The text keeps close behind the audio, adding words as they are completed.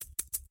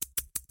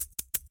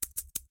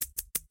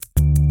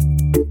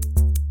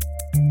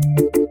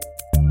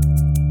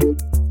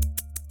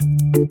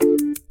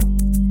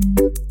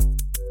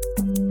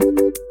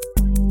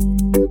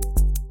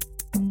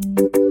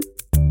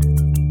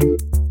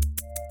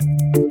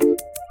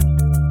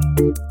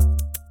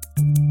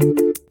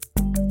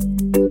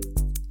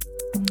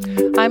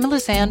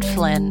is Anne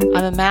Flynn.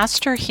 I'm a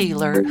master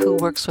healer who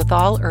works with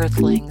all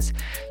earthlings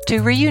to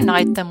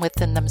reunite them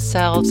within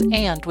themselves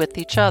and with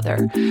each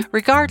other,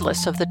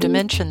 regardless of the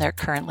dimension they're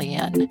currently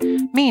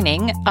in.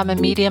 Meaning, I'm a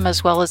medium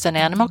as well as an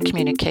animal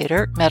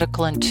communicator,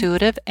 medical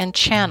intuitive, and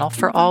channel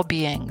for all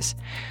beings.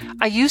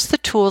 I use the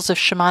tools of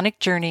shamanic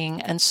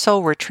journeying and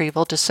soul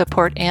retrieval to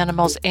support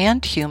animals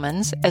and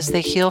humans as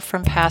they heal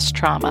from past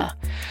trauma.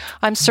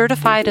 I'm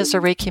certified as a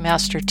Reiki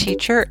Master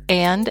Teacher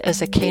and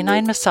as a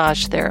canine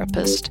massage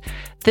therapist.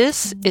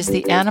 This is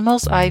the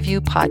Animals I View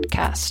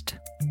podcast.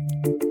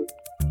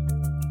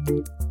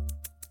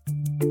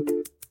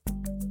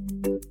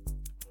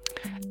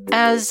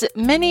 As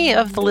many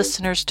of the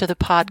listeners to the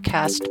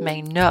podcast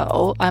may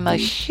know, I'm a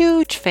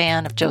huge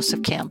fan of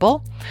Joseph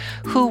Campbell,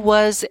 who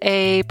was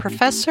a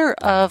professor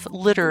of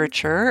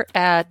literature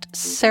at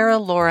Sarah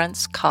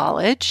Lawrence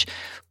College,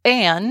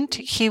 and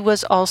he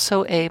was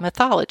also a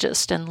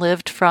mythologist and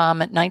lived from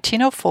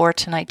 1904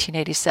 to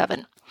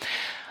 1987.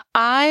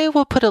 I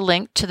will put a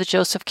link to the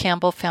Joseph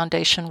Campbell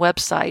Foundation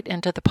website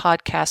into the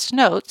podcast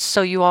notes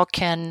so you all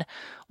can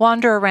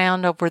wander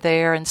around over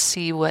there and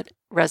see what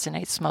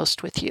resonates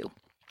most with you.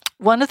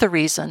 One of the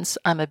reasons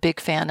I'm a big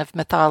fan of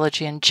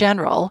mythology in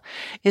general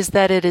is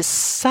that it is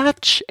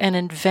such an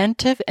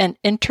inventive and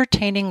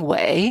entertaining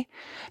way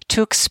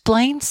to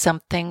explain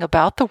something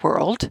about the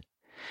world,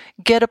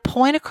 get a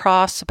point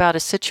across about a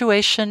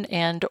situation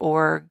and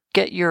or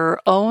get your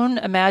own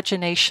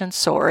imagination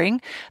soaring.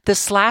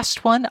 This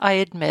last one, I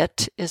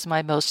admit, is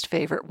my most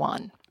favorite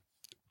one.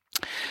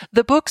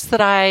 The books that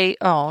I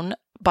own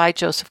by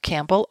Joseph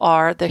Campbell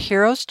are The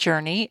Hero's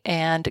Journey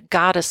and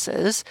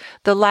Goddesses,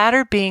 the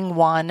latter being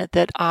one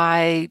that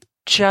I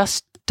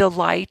just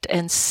delight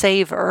and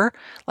savor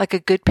like a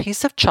good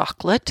piece of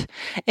chocolate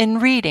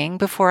in reading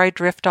before I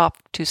drift off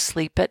to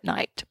sleep at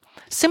night.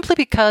 Simply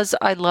because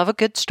I love a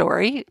good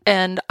story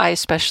and I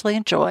especially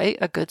enjoy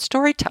a good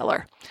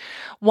storyteller.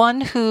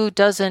 One who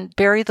doesn't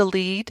bury the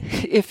lead,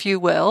 if you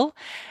will,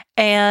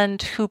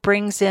 and who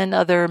brings in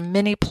other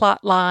mini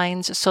plot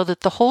lines so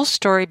that the whole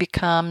story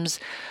becomes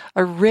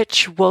a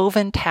rich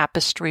woven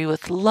tapestry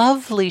with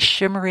lovely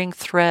shimmering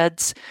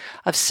threads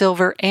of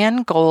silver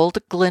and gold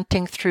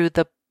glinting through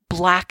the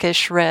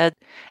blackish red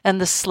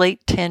and the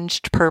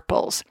slate-tinged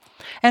purples.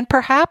 And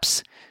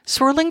perhaps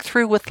swirling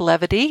through with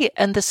levity,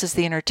 and this is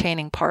the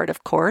entertaining part,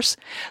 of course,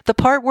 the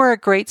part where a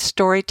great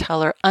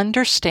storyteller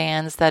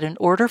understands that in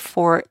order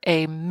for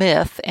a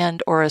myth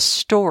and or a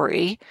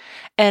story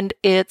and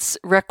its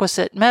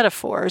requisite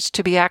metaphors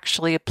to be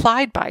actually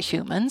applied by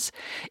humans,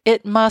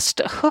 it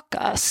must hook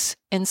us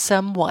in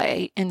some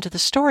way into the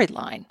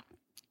storyline.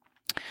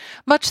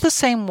 Much the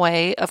same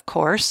way, of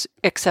course,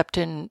 except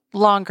in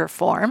longer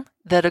form,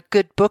 that a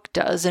good book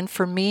does. And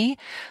for me,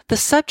 the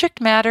subject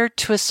matter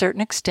to a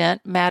certain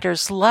extent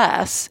matters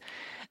less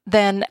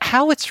than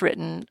how it's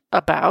written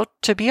about,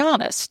 to be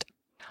honest.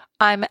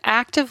 I'm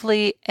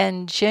actively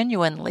and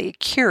genuinely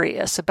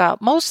curious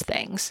about most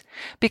things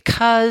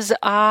because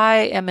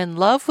I am in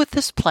love with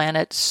this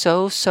planet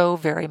so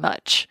very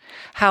much.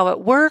 How it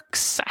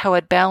works, how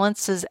it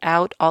balances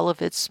out all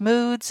of its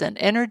moods and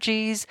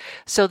energies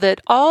so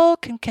that all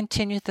can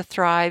continue to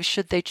thrive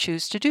should they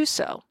choose to do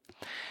so.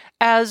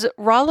 As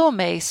Rollo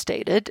May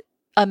stated,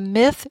 a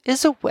myth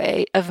is a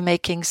way of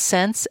making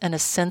sense in a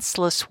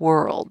senseless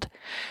world.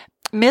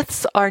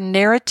 Myths are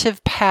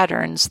narrative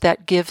patterns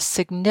that give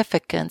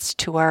significance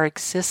to our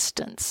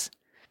existence.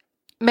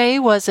 May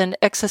was an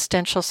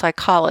existential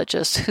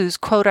psychologist whose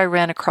quote I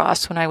ran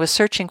across when I was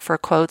searching for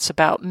quotes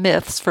about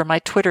myths for my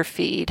Twitter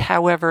feed,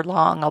 however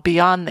long I'll be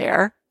on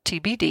there,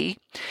 TBD.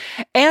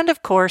 And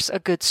of course, a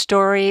good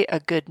story,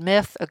 a good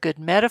myth, a good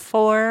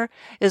metaphor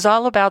is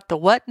all about the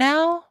what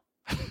now?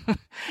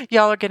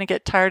 Y'all are going to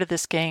get tired of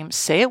this game.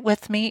 Say it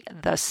with me,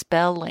 the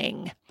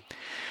spelling.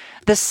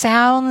 The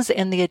sounds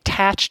and the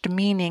attached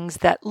meanings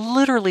that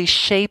literally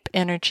shape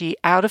energy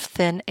out of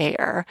thin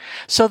air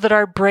so that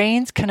our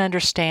brains can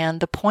understand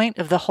the point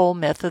of the whole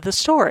myth of the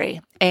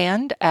story.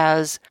 And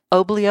as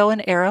Oblio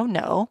and Arrow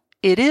know,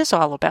 it is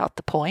all about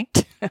the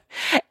point.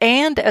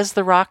 And as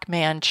the Rock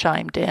Man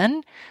chimed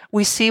in,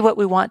 we see what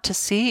we want to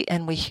see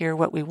and we hear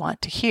what we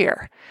want to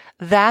hear.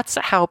 That's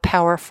how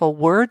powerful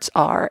words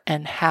are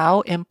and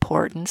how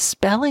important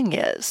spelling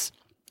is.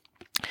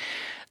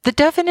 The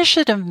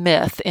definition of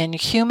myth in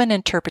human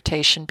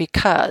interpretation,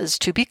 because,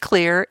 to be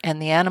clear, and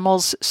the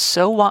animals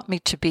so want me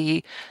to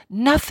be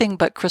nothing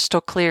but crystal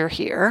clear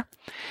here,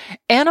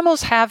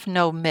 animals have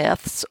no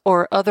myths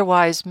or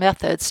otherwise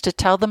methods to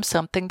tell them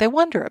something they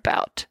wonder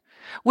about,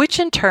 which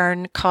in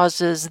turn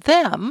causes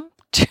them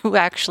to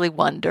actually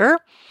wonder,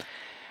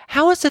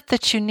 how is it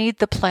that you need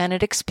the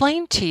planet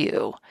explained to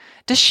you?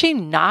 Does she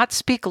not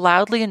speak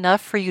loudly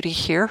enough for you to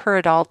hear her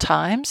at all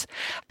times?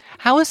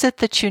 How is it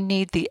that you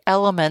need the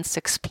elements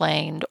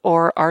explained,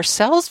 or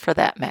ourselves for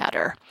that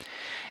matter?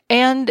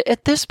 And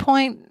at this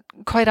point,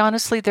 quite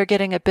honestly, they're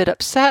getting a bit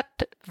upset,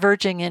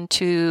 verging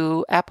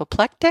into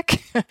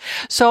apoplectic.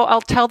 So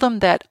I'll tell them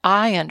that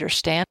I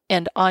understand,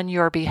 and on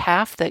your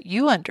behalf that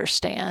you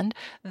understand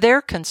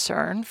their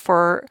concern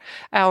for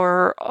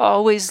our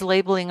always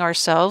labeling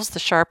ourselves the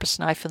sharpest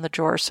knife in the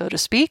drawer, so to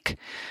speak,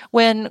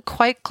 when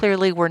quite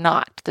clearly we're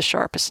not the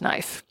sharpest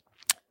knife.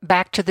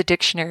 Back to the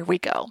dictionary we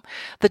go.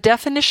 The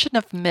definition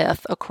of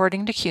myth,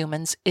 according to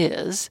Humans,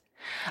 is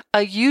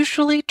a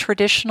usually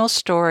traditional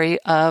story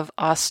of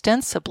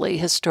ostensibly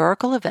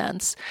historical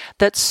events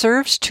that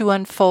serves to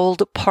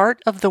unfold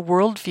part of the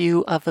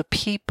worldview of a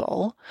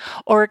people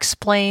or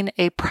explain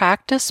a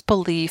practice,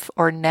 belief,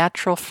 or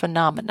natural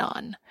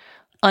phenomenon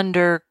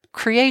under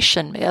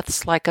creation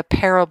myths like a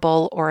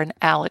parable or an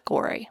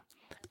allegory.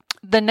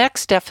 The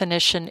next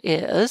definition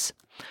is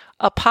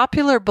a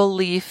popular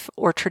belief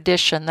or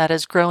tradition that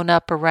has grown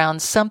up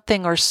around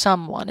something or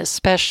someone,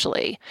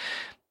 especially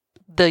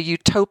the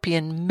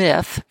utopian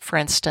myth, for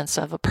instance,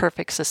 of a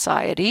perfect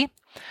society.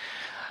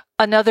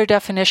 Another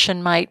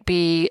definition might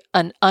be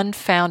an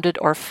unfounded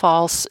or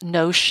false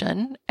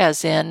notion,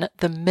 as in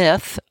the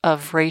myth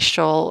of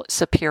racial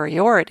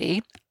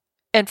superiority.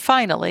 And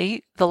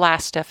finally, the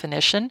last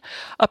definition,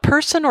 a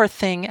person or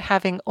thing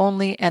having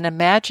only an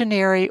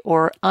imaginary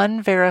or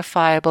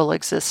unverifiable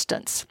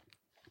existence.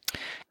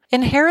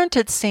 Inherent,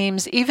 it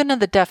seems, even in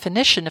the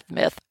definition of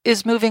myth,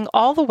 is moving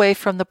all the way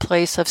from the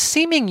place of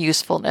seeming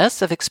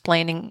usefulness of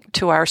explaining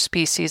to our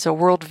species a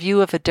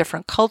worldview of a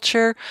different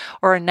culture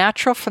or a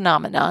natural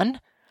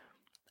phenomenon,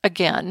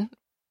 again,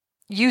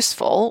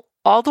 useful,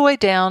 all the way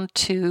down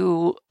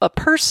to a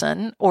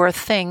person or a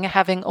thing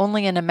having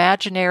only an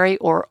imaginary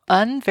or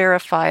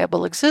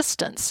unverifiable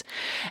existence.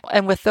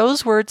 And with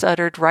those words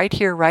uttered right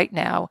here, right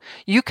now,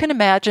 you can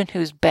imagine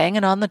who's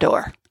banging on the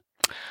door.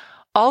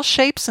 All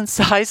shapes and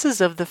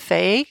sizes of the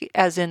fae,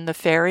 as in the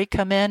fairy,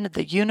 come in,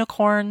 the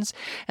unicorns,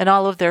 and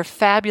all of their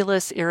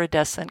fabulous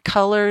iridescent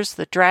colors,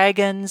 the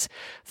dragons,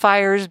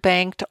 fires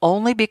banked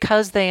only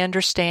because they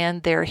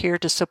understand they're here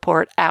to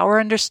support our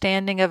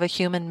understanding of a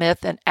human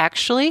myth. And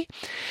actually,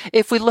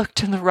 if we look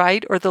to the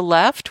right or the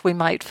left, we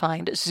might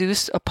find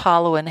Zeus,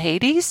 Apollo, and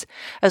Hades,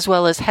 as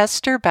well as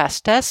Hester,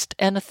 Bastest,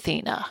 and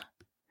Athena.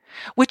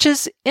 Which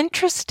is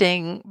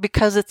interesting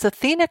because it's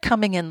Athena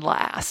coming in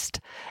last,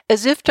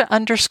 as if to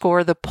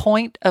underscore the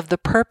point of the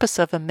purpose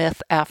of a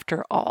myth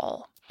after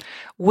all.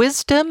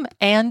 Wisdom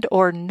and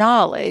or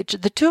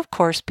knowledge, the two of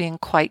course being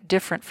quite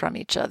different from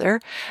each other,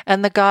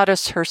 and the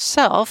goddess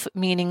herself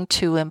meaning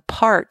to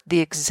impart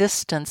the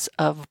existence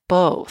of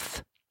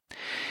both.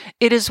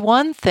 It is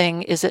one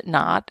thing, is it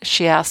not,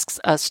 she asks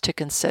us to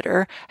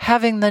consider,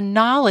 having the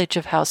knowledge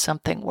of how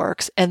something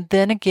works, and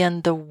then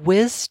again the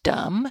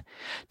wisdom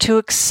to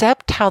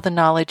accept how the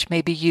knowledge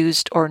may be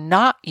used or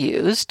not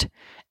used,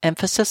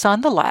 emphasis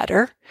on the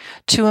latter,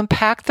 to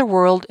impact the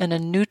world in a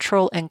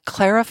neutral and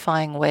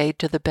clarifying way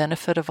to the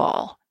benefit of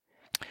all.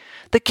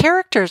 The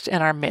characters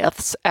in our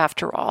myths,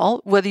 after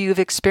all, whether you've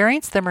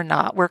experienced them or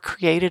not, were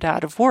created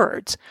out of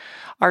words.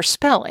 Our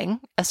spelling,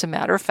 as a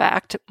matter of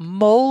fact,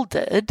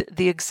 molded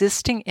the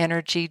existing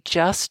energy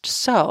just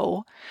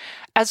so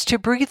as to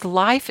breathe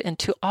life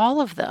into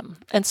all of them.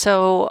 And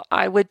so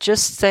I would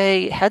just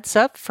say heads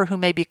up for who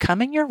may be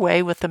coming your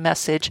way with the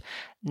message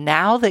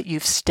now that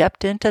you've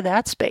stepped into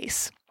that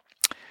space.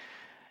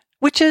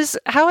 Which is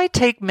how I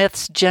take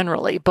myths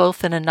generally,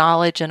 both in a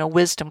knowledge and a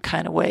wisdom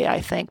kind of way, I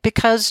think.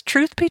 Because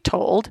truth be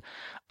told,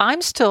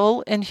 I'm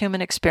still in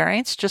human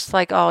experience, just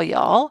like all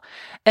y'all.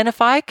 And if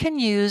I can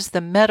use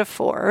the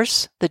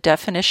metaphors, the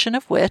definition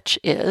of which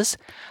is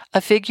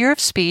a figure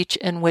of speech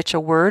in which a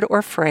word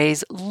or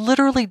phrase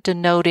literally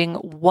denoting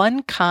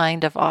one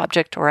kind of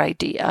object or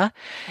idea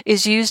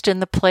is used in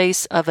the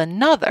place of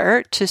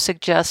another to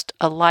suggest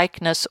a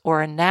likeness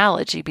or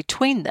analogy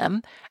between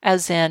them,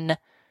 as in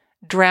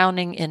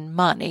drowning in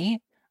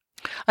money.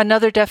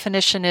 Another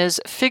definition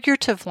is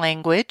figurative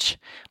language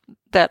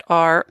that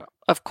are,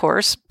 of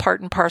course,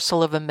 part and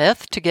parcel of a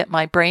myth to get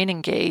my brain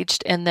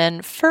engaged, and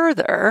then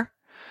further,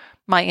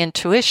 my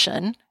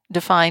intuition,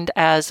 defined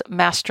as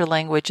master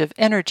language of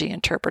energy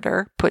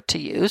interpreter, put to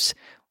use,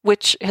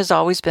 which has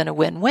always been a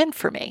win-win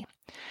for me.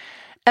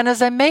 And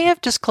as I may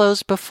have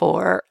disclosed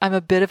before, I'm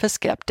a bit of a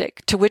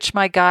skeptic, to which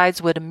my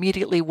guides would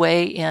immediately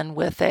weigh in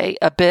with a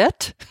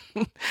bit,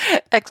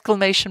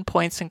 exclamation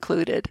points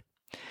included.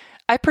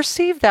 I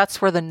perceive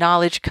that's where the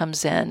knowledge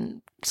comes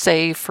in.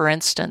 Say, for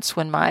instance,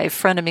 when my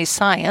frenemy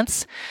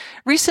Science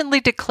recently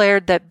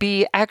declared that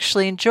B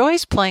actually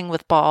enjoys playing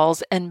with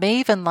balls and may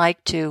even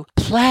like to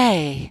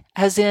play,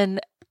 as in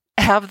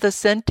have the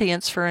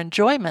sentience for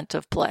enjoyment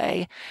of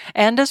play,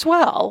 and as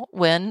well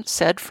when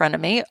said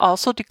frenemy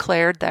also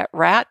declared that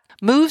Rat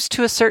moves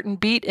to a certain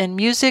beat in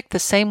music the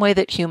same way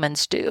that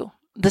humans do.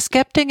 The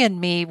skeptic in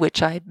me,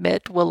 which I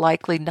admit will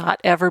likely not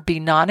ever be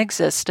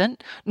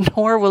non-existent,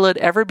 nor will it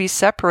ever be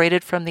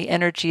separated from the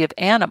energy of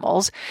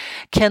animals,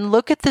 can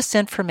look at this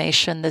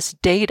information, this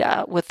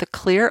data, with a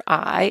clear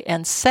eye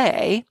and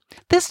say,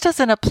 this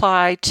doesn't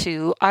apply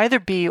to either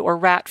bee or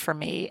rat for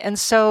me, and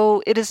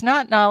so it is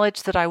not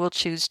knowledge that I will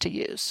choose to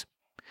use.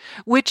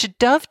 which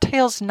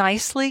dovetails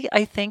nicely,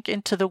 I think,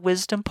 into the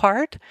wisdom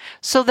part,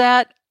 so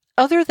that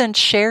other than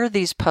share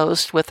these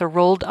posts with a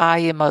rolled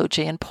eye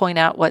emoji and point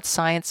out what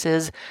science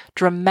is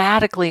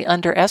dramatically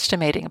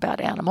underestimating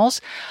about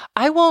animals,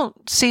 I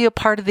won't see a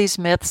part of these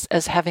myths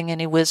as having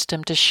any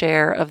wisdom to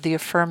share of the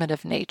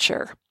affirmative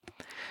nature.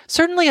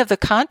 Certainly of the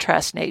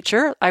contrast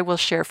nature, I will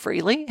share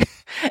freely,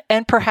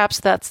 and perhaps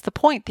that's the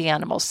point, the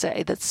animals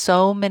say, that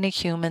so many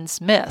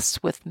humans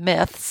miss with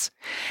myths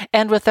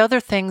and with other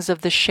things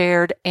of the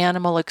shared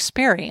animal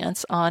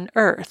experience on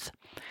Earth.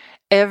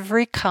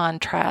 Every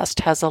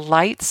contrast has a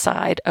light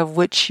side of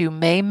which you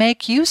may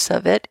make use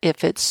of it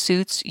if it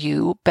suits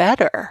you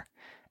better,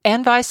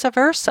 and vice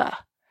versa.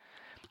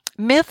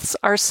 Myths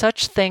are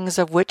such things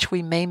of which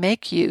we may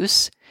make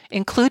use,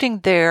 including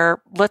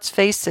their, let's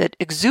face it,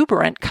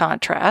 exuberant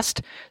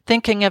contrast,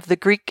 thinking of the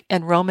Greek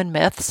and Roman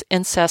myths,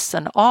 incest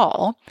and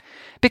all,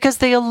 because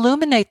they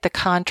illuminate the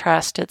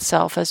contrast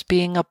itself as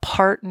being a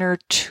partner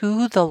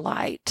to the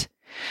light.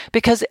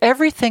 Because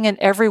everything and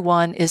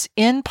everyone is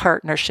in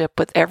partnership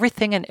with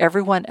everything and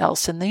everyone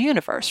else in the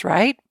universe,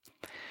 right?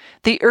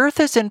 The Earth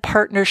is in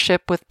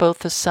partnership with both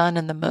the sun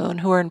and the moon,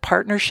 who are in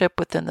partnership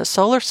within the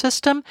solar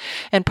system,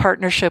 in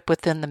partnership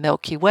within the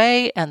Milky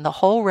Way, and the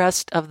whole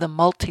rest of the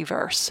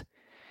multiverse.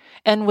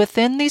 And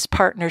within these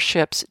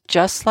partnerships,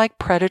 just like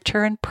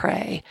predator and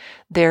prey,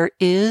 there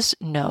is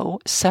no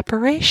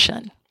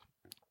separation.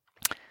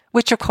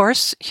 Which, of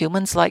course,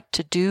 humans like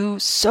to do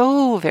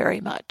so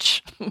very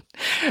much.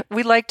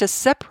 We like to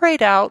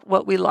separate out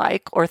what we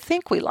like or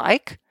think we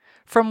like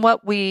from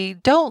what we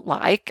don't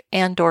like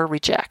and or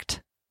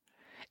reject.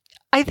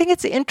 I think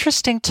it's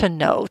interesting to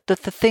note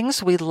that the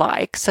things we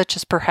like, such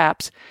as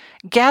perhaps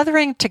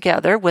gathering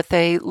together with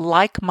a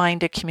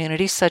like-minded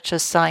community such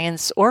as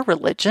science or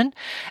religion,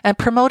 and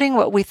promoting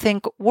what we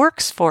think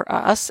works for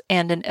us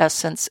and in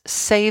essence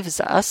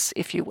saves us,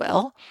 if you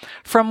will,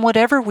 from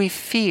whatever we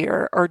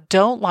fear or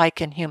don't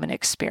like in human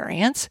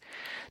experience,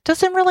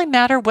 doesn't really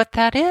matter what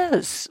that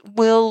is.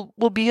 We'll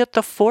be at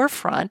the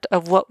forefront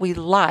of what we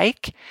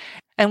like,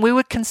 and we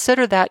would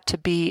consider that to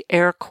be,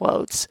 air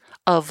quotes,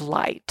 of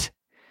light.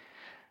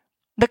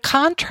 The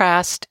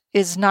contrast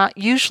is not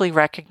usually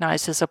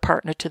recognized as a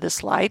partner to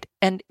this light,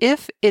 and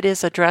if it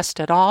is addressed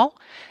at all,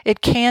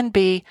 it can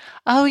be,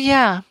 oh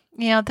yeah,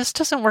 this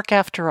doesn't work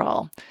after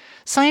all.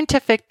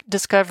 Scientific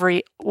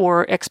discovery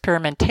or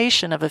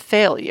experimentation of a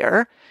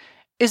failure.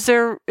 Is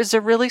there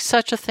really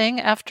such a thing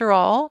after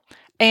all?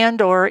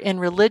 And or in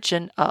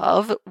religion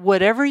of,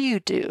 whatever you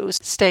do,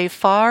 stay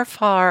far,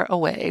 far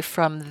away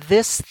from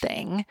this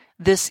thing,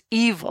 this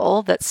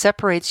evil that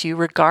separates you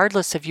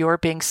regardless of your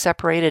being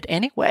separated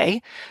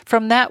anyway,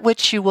 from that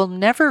which you will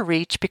never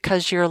reach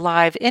because you're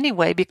alive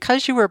anyway,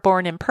 because you were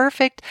born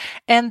imperfect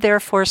and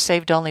therefore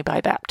saved only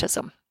by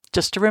baptism.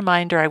 Just a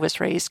reminder, I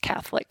was raised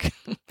Catholic.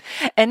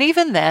 And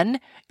even then,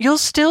 you'll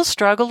still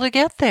struggle to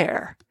get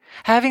there,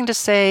 having to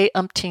say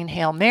umpteen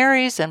Hail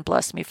Marys and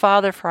bless me,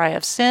 Father, for I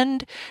have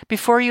sinned,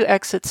 before you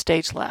exit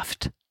stage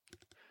left.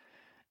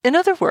 In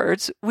other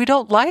words, we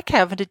don't like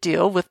having to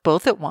deal with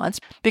both at once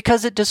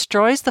because it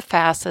destroys the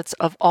facets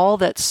of all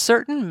that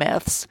certain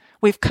myths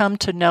we've come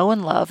to know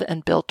and love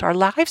and built our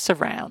lives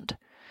around.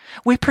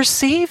 We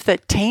perceive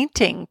that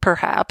tainting,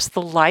 perhaps,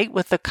 the light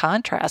with the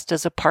contrast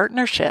as a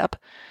partnership,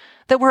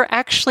 that we're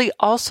actually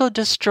also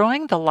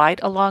destroying the light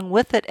along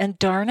with it, and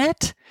darn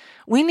it,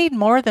 we need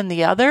more than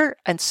the other,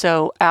 and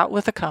so out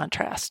with the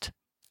contrast.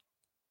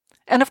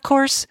 And of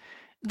course,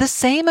 the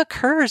same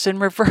occurs in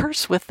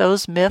reverse with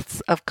those myths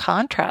of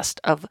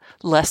contrast, of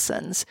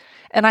lessons.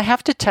 And I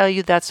have to tell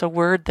you, that's a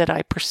word that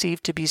I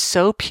perceive to be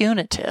so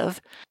punitive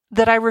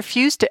that I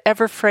refuse to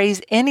ever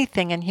phrase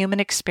anything in human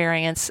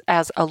experience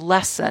as a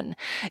lesson,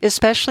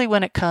 especially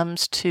when it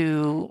comes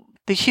to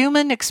the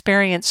human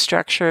experience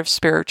structure of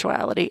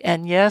spirituality.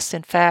 And yes,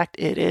 in fact,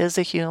 it is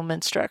a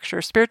human structure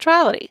of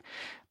spirituality.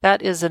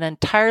 That is an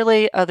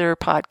entirely other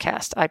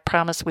podcast. I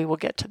promise we will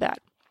get to that.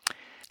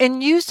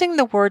 In using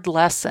the word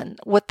lesson,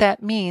 what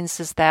that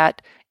means is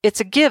that it's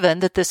a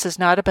given that this is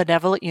not a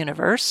benevolent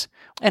universe,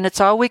 and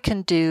it's all we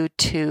can do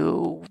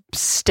to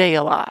stay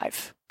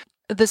alive.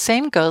 The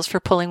same goes for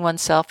pulling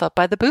oneself up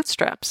by the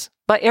bootstraps,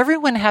 by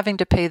everyone having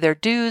to pay their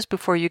dues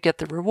before you get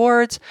the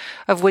rewards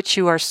of which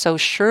you are so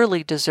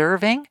surely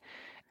deserving.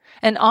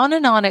 And on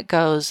it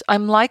goes.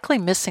 I'm likely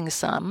missing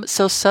some,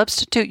 so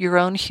substitute your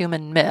own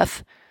human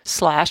myth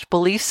 /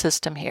 belief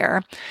system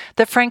here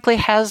that frankly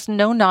has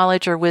no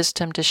knowledge or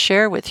wisdom to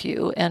share with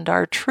you and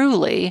are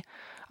truly,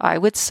 I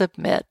would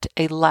submit,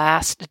 a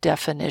last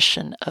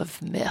definition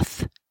of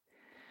myth.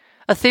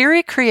 A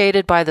theory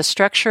created by the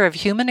structure of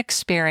human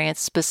experience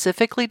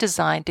specifically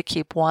designed to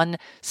keep one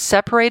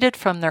separated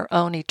from their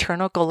own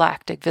eternal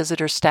galactic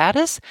visitor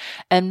status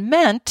and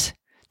meant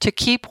to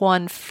keep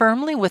one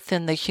firmly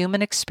within the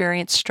human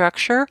experience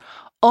structure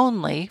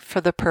only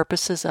for the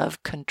purposes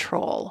of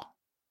control.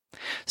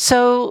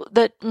 So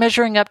that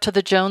measuring up to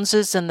the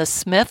Joneses and the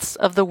Smiths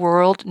of the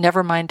world,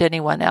 never mind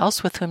anyone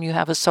else with whom you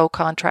have a soul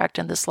contract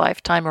in this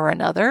lifetime or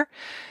another,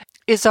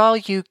 is all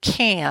you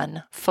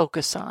can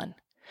focus on.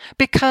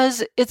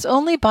 Because it's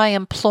only by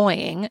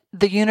employing,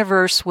 the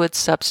universe would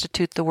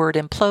substitute the word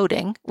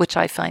imploding, which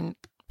I find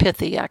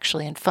pithy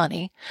actually and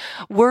funny,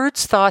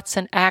 words, thoughts,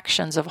 and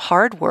actions of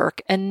hard work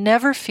and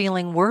never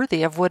feeling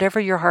worthy of whatever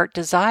your heart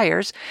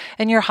desires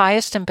and your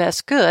highest and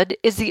best good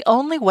is the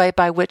only way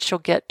by which you'll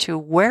get to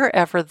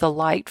wherever the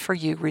light for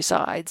you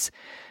resides.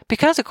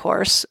 Because, of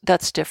course,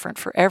 that's different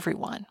for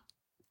everyone.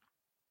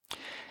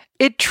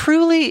 It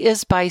truly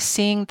is by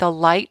seeing the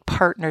light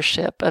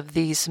partnership of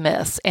these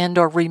myths and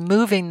or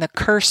removing the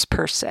curse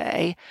per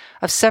se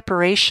of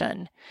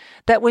separation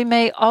that we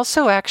may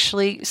also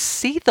actually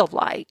see the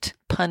light,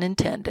 pun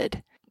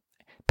intended.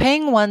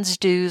 Paying one's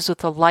dues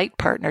with a light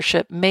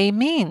partnership may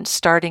mean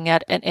starting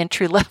at an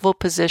entry-level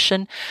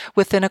position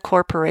within a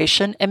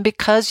corporation and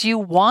because you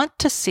want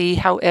to see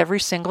how every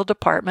single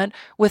department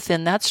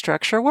within that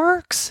structure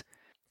works.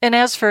 And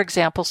as, for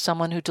example,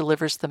 someone who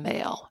delivers the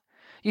mail.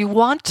 You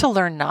want to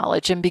learn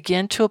knowledge and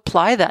begin to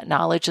apply that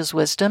knowledge as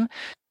wisdom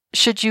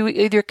should you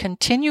either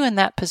continue in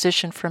that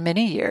position for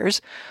many years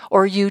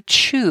or you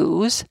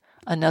choose,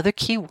 another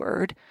key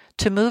word,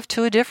 to move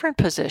to a different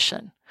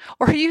position.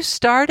 Or you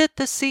start at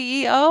the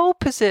CEO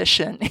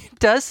position. It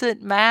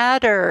doesn't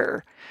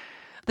matter.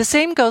 The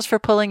same goes for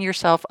pulling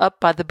yourself up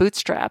by the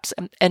bootstraps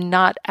and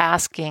not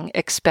asking,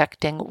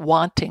 expecting,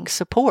 wanting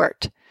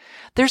support.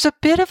 There's a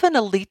bit of an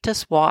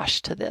elitist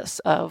wash to this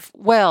of,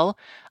 well,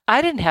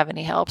 I didn't have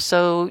any help,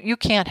 so you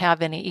can't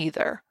have any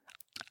either,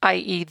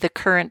 i.e. the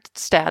current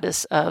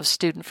status of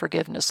student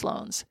forgiveness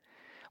loans,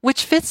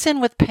 which fits in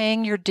with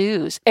paying your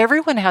dues.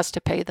 Everyone has to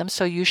pay them,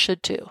 so you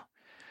should too.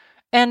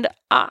 And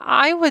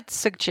I would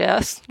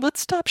suggest,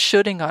 let's stop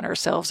shooting on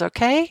ourselves,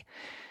 okay?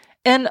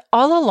 And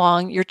all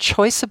along, your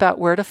choice about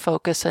where to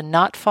focus and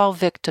not fall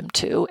victim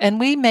to, and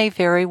we may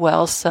very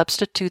well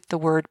substitute the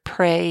word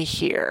prey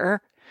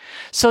here,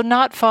 so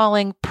not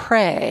falling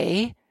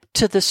prey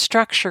to the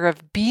structure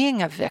of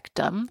being a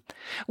victim,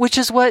 which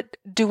is what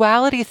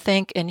duality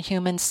think and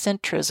human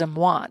centrism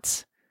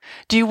wants.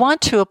 Do you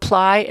want to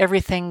apply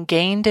everything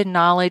gained in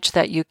knowledge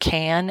that you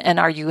can, and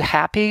are you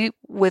happy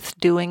with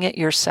doing it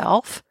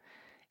yourself?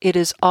 It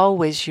is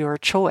always your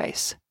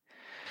choice.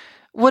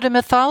 What a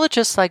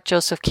mythologist like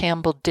Joseph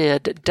Campbell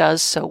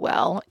does so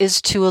well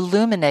is to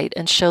illuminate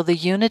and show the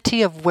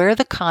unity of where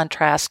the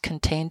contrast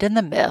contained in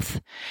the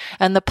myth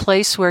and the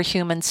place where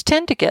humans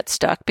tend to get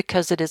stuck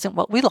because it isn't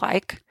what we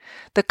like.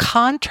 The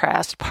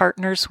contrast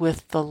partners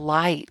with the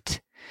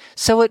light.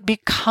 So it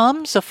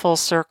becomes a full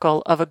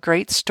circle of a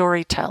great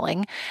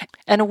storytelling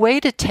and a way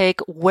to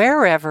take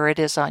wherever it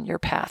is on your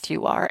path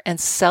you are and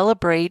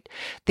celebrate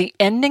the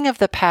ending of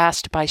the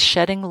past by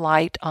shedding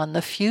light on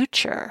the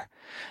future.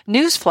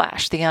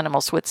 Newsflash, the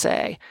animals would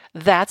say,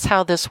 that's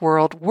how this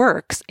world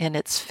works in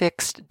its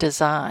fixed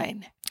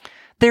design.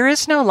 There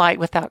is no light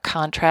without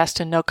contrast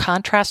and no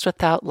contrast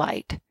without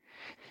light.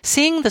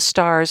 Seeing the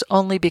stars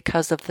only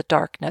because of the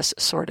darkness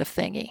sort of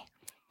thingy.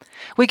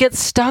 We get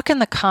stuck in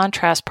the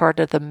contrast part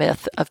of the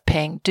myth of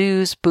paying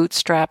dues,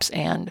 bootstraps,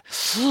 and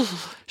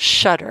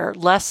shudder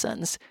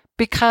lessons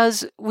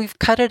because we've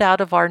cut it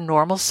out of our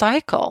normal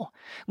cycle.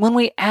 When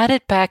we add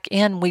it back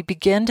in, we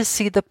begin to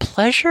see the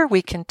pleasure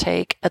we can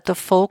take at the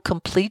full,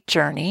 complete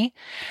journey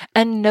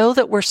and know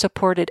that we're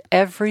supported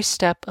every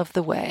step of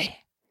the way.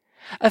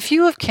 A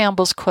few of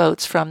Campbell's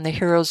quotes from The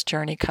Hero's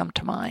Journey come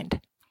to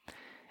mind.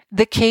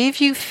 The cave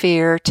you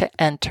fear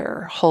to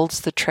enter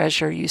holds the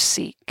treasure you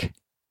seek.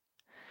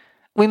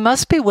 We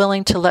must be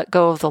willing to let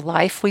go of the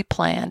life we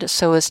planned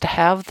so as to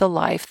have the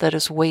life that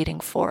is waiting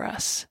for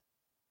us.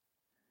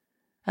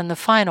 And the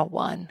final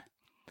one.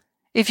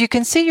 If you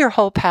can see your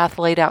whole path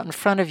laid out in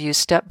front of you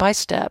step by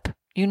step,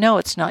 you know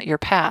it's not your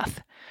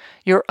path.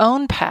 Your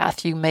own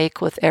path you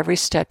make with every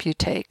step you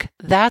take.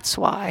 That's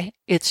why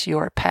it's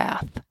your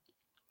path.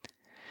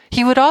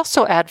 He would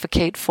also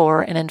advocate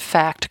for, and in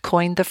fact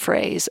coined the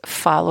phrase,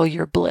 follow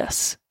your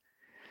bliss.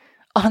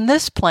 On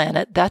this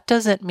planet, that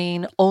doesn't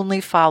mean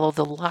only follow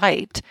the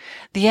light.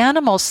 The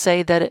animals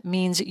say that it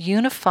means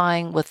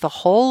unifying with the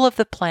whole of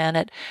the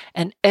planet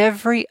and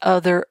every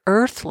other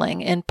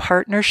earthling in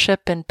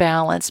partnership and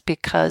balance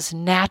because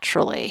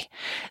naturally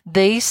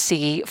they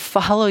see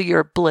follow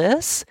your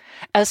bliss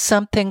as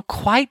something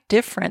quite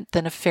different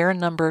than a fair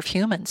number of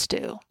humans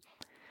do.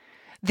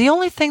 The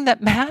only thing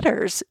that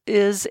matters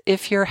is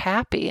if you're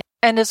happy.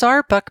 And as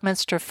R.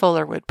 Buckminster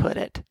Fuller would put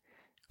it,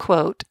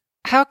 quote,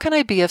 how can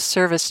I be of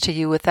service to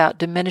you without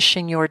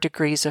diminishing your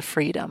degrees of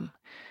freedom?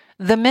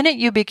 The minute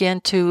you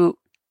begin to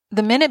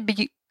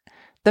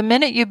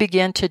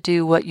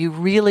do what you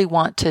really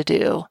want to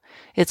do,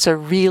 it's a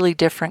really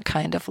different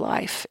kind of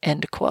life,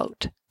 end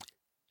quote.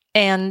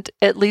 And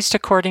at least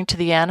according to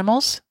the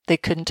animals, they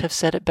couldn't have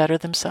said it better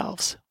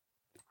themselves.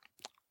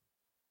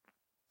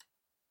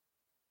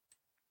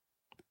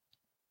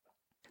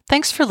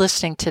 Thanks for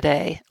listening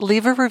today.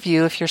 Leave a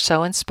review if you're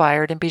so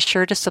inspired and be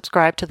sure to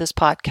subscribe to this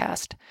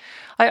podcast.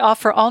 I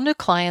offer all new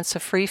clients a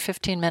free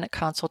 15-minute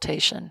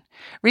consultation.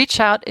 Reach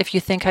out if you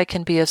think I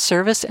can be of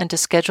service and to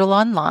schedule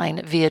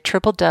online via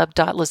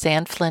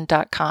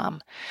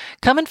www.lizanneflynn.com.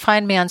 Come and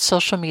find me on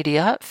social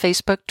media,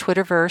 Facebook,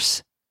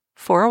 Twitterverse,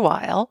 for a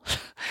while,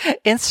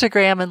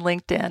 Instagram and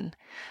LinkedIn.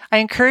 I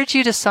encourage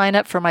you to sign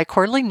up for my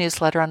quarterly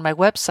newsletter on my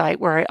website,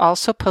 where I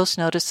also post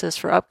notices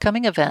for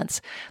upcoming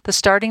events, the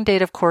starting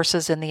date of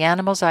courses in the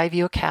Animal's Eye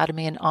View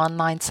Academy, and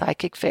online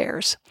psychic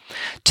fairs.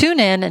 Tune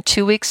in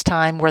 2 weeks'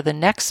 time, where the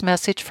next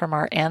message from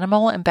our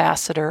animal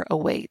ambassador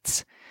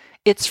awaits.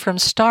 It's from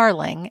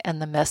Starling,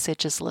 and the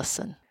message is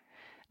listen.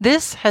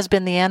 This has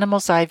been the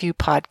Animal's Eye View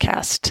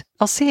podcast.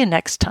 I'll see you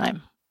next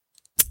time.